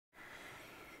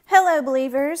Hello,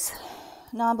 believers,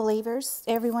 non-believers,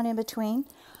 everyone in between.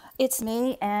 It's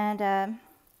me, and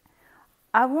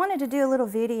I wanted to do a little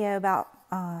video about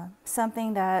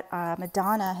something that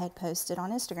Madonna had posted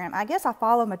on Instagram. I guess I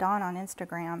follow Madonna on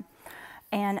Instagram,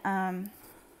 and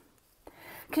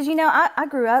because, you know, I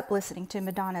grew up listening to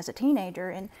Madonna as a teenager,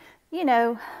 and, you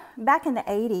know, back in the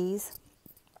 80s,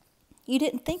 you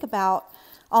didn't think about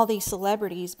all these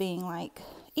celebrities being like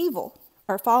evil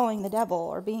or following the devil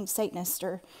or being Satanist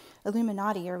or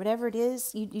Illuminati or whatever it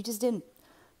is. You just didn't,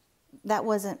 that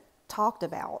wasn't talked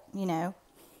about, you know,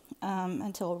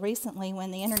 until recently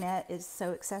when the internet is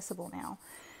so accessible now.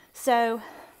 So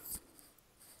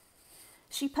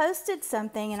she posted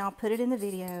something, and I'll put it in the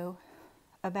video,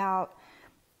 about,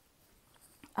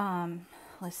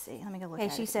 let's see, let me go look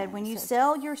at it. She said, when you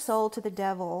sell your soul to the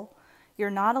devil, you're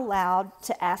not allowed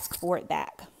to ask for it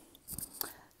back.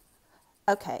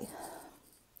 Okay.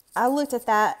 I looked at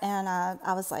that and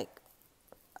I was like,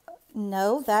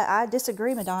 no, that I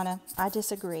disagree, Madonna. I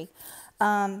disagree.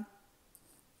 The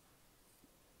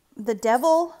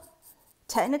devil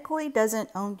technically doesn't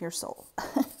own your soul.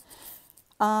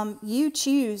 You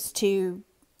choose to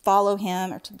follow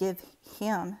him or to give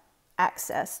him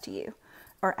access to you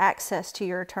or access to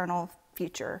your eternal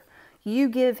future. You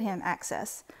give him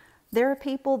access. There are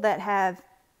people that have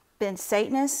been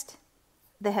Satanists,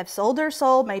 that have sold their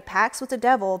soul, made pacts with the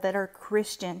devil, that are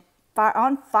Christian,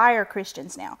 on fire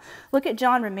Christians now. Look at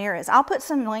John Ramirez. I'll put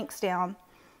some links down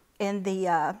in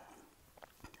the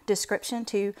description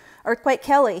to Earthquake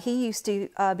Kelly. He used to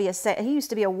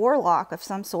be a warlock of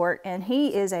some sort, and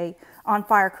he is a on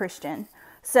fire Christian.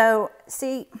 So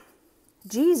see,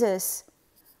 Jesus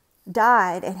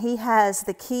died, and he has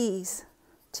the keys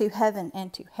to heaven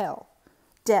and to hell,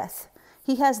 death.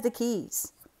 He has the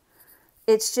keys.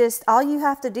 It's just, all you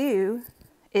have to do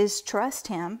is trust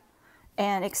him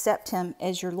and accept him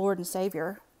as your Lord and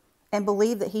Savior and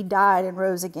believe that he died and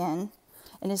rose again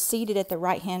and is seated at the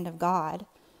right hand of God.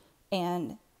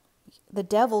 And the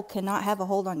devil cannot have a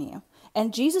hold on you.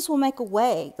 And Jesus will make a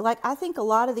way. Like, I think a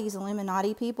lot of these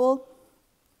Illuminati people,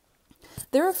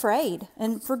 they're afraid,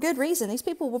 and for good reason. These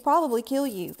people will probably kill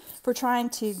you for trying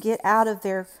to get out of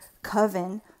their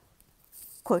coven,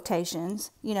 quotations.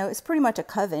 You know, it's pretty much a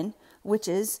coven,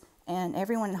 witches and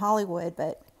everyone in Hollywood,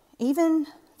 but even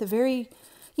the very,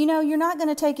 you know, you're not going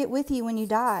to take it with you when you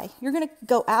die. You're going to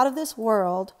go out of this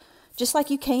world just like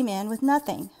you came in with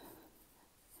nothing.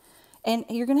 And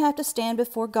you're going to have to stand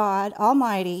before God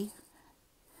Almighty,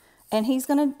 and he's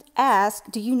going to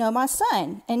ask, do you know my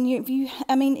son? And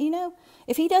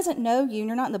if he doesn't know you and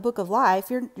you're not in the book of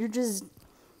life,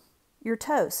 you're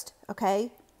toast, okay?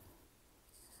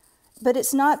 But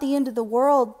it's not the end of the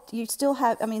world. You still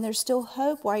have, there's still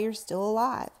hope while you're still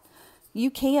alive. You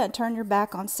can turn your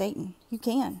back on Satan. You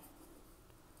can.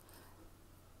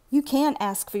 You can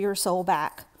ask for your soul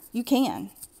back. You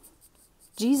can.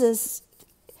 Jesus,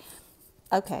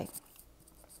 okay.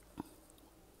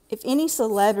 If any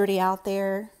celebrity out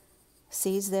there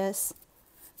sees this,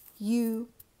 you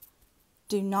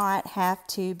do not have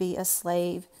to be a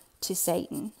slave to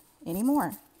Satan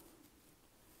anymore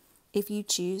if you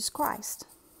choose Christ.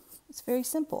 It's very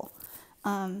simple.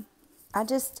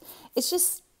 It's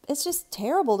just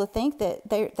terrible to think that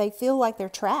they feel like they're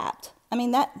trapped. I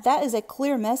mean, that is a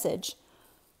clear message.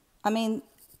 I mean,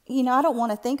 you know, I don't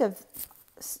want to think of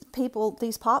people,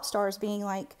 these pop stars, being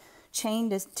like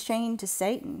chained to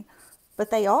Satan, but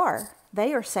they are.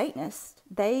 They are Satanists.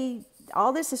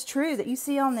 All this is true that you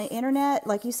see on the internet,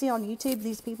 like you see on YouTube,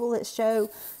 these people that show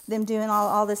them doing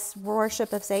all this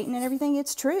worship of Satan and everything.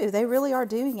 It's true. They really are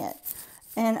doing it.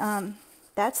 And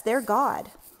that's their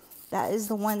God. That is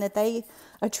the one that they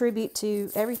attribute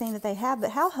to everything that they have.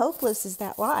 But how hopeless is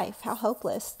that life? How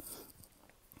hopeless.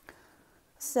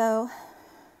 So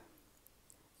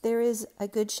there is a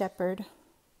good shepherd.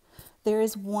 There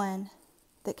is one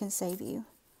that can save you.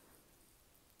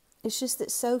 It's just that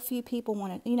so few people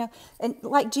want to, you know, and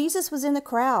like Jesus was in the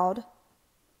crowd,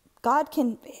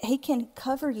 he can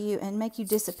cover you and make you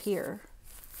disappear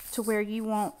to where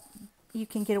you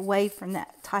can get away from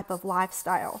that type of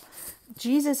lifestyle.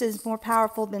 Jesus is more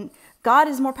powerful God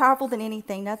is more powerful than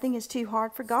anything. Nothing is too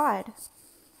hard for God.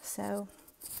 So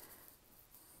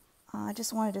I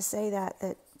just wanted to say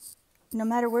that no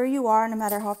matter where you are, no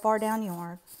matter how far down you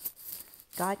are,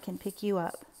 God can pick you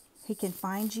up. He can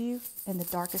find you in the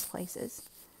darkest places,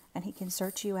 and he can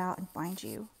search you out and find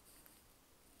you.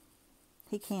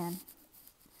 He can.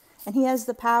 And he has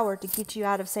the power to get you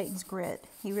out of Satan's grip.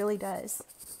 He really does.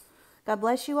 God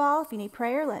bless you all. If you need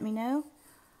prayer, let me know.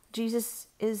 Jesus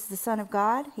is the Son of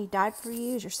God. He died for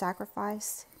you as your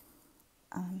sacrifice.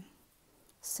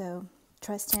 So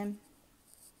Trust him.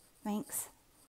 Thanks.